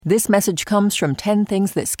This message comes from 10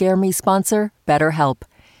 Things That Scare Me sponsor, BetterHelp.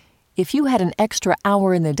 If you had an extra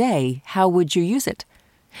hour in the day, how would you use it?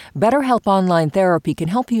 BetterHelp Online Therapy can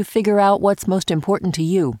help you figure out what's most important to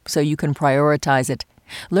you so you can prioritize it.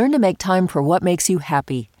 Learn to make time for what makes you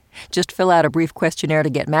happy. Just fill out a brief questionnaire to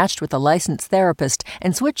get matched with a licensed therapist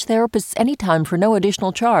and switch therapists anytime for no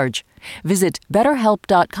additional charge. Visit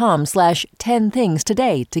BetterHelp.com/10things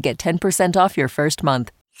today to get 10% off your first month.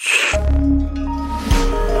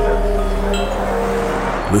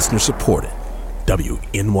 Listener supported.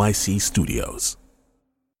 WNYC Studios.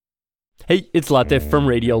 Hey, it's Latif from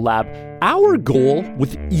Radiolab. Our goal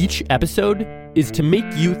with each episode is to make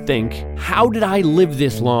you think, how did I live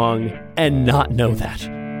this long and not know that?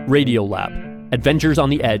 Radiolab, adventures on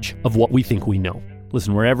the edge of what we think we know.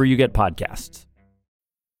 Listen wherever you get podcasts.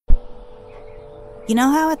 You know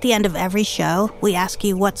how at the end of every show, we ask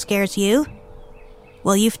you what scares you?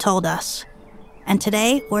 Well, you've told us. And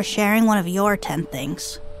today, we're sharing one of your 10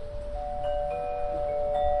 things.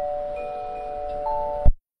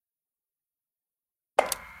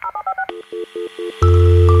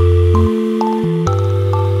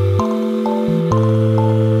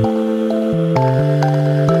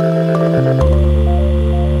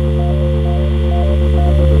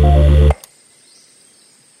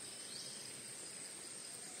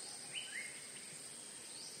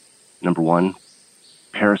 Number 1,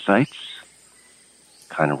 parasites.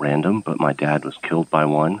 Kind of random, but my dad was killed by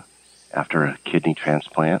one after a kidney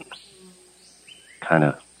transplant. Kind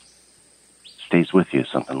of stays with you,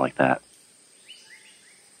 something like that.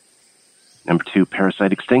 Number 2,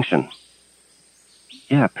 parasite extinction.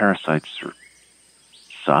 Yeah, parasites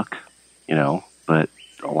suck, but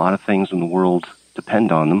a lot of things in the world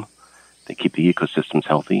depend on them. They keep the ecosystems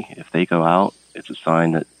healthy. If they go out, it's a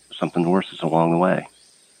sign that something worse is along the way.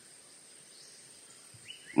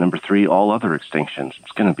 Number 3, all other extinctions.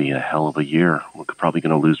 It's going to be a hell of a year. We're probably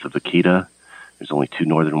going to lose the vaquita. There's only 2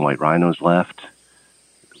 northern white rhinos left.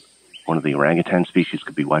 One of the orangutan species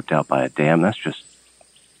could be wiped out by a dam. That's just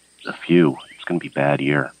a few. It's going to be a bad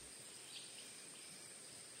year.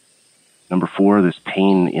 Number 4, this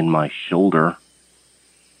pain in my shoulder.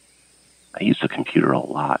 I use the computer a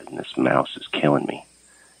lot, and this mouse is killing me.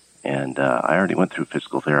 And I already went through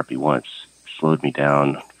physical therapy once. Slowed me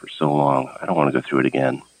down for so long. I don't want to go through it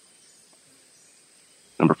again.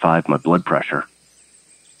 Number 5, my blood pressure.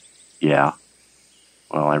 Yeah.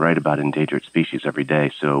 Well, I write about endangered species every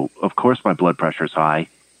day, so of course my blood pressure is high.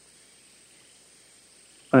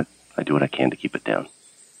 But I do what I can to keep it down.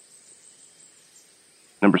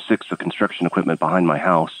 Number 6, the construction equipment behind my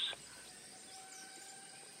house.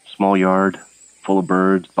 Small yard, full of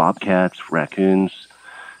birds, bobcats, raccoons,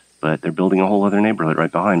 but they're building a whole other neighborhood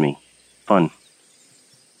right behind me. Fun.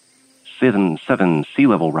 7, sea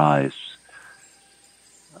level rise.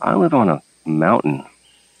 I live on a mountain,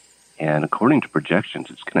 and according to projections,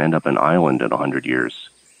 it's going to end up an island in 100 years.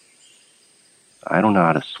 I don't know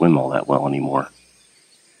how to swim all that well anymore.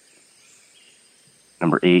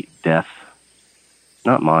 Number 8, death.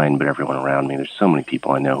 Not mine, but everyone around me. There's so many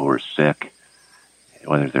people I know who are sick,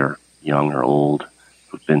 whether they're young or old,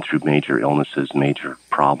 who've been through major illnesses, major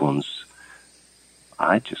problems.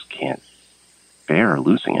 I just can't bear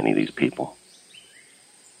losing any of these people.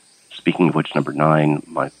 Speaking of which, number 9,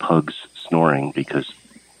 my pug's snoring because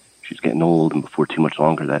she's getting old, and before too much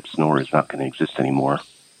longer, that snore is not going to exist anymore.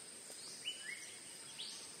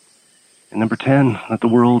 And number 10, that the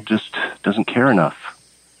world just doesn't care enough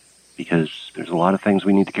because there's a lot of things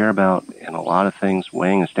we need to care about and a lot of things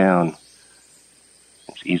weighing us down.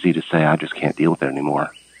 It's easy to say, I just can't deal with it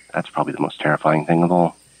anymore. That's probably the most terrifying thing of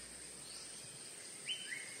all.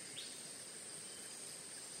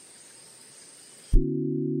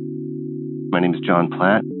 My name is John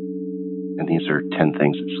Platt, and these are 10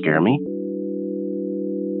 things that scare me.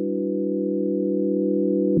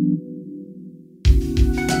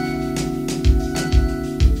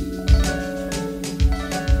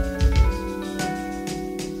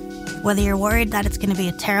 Whether you're worried that it's going to be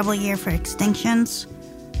a terrible year for extinctions,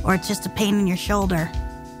 or it's just a pain in your shoulder,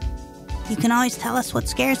 you can always tell us what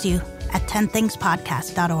scares you at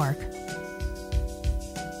 10thingspodcast.org.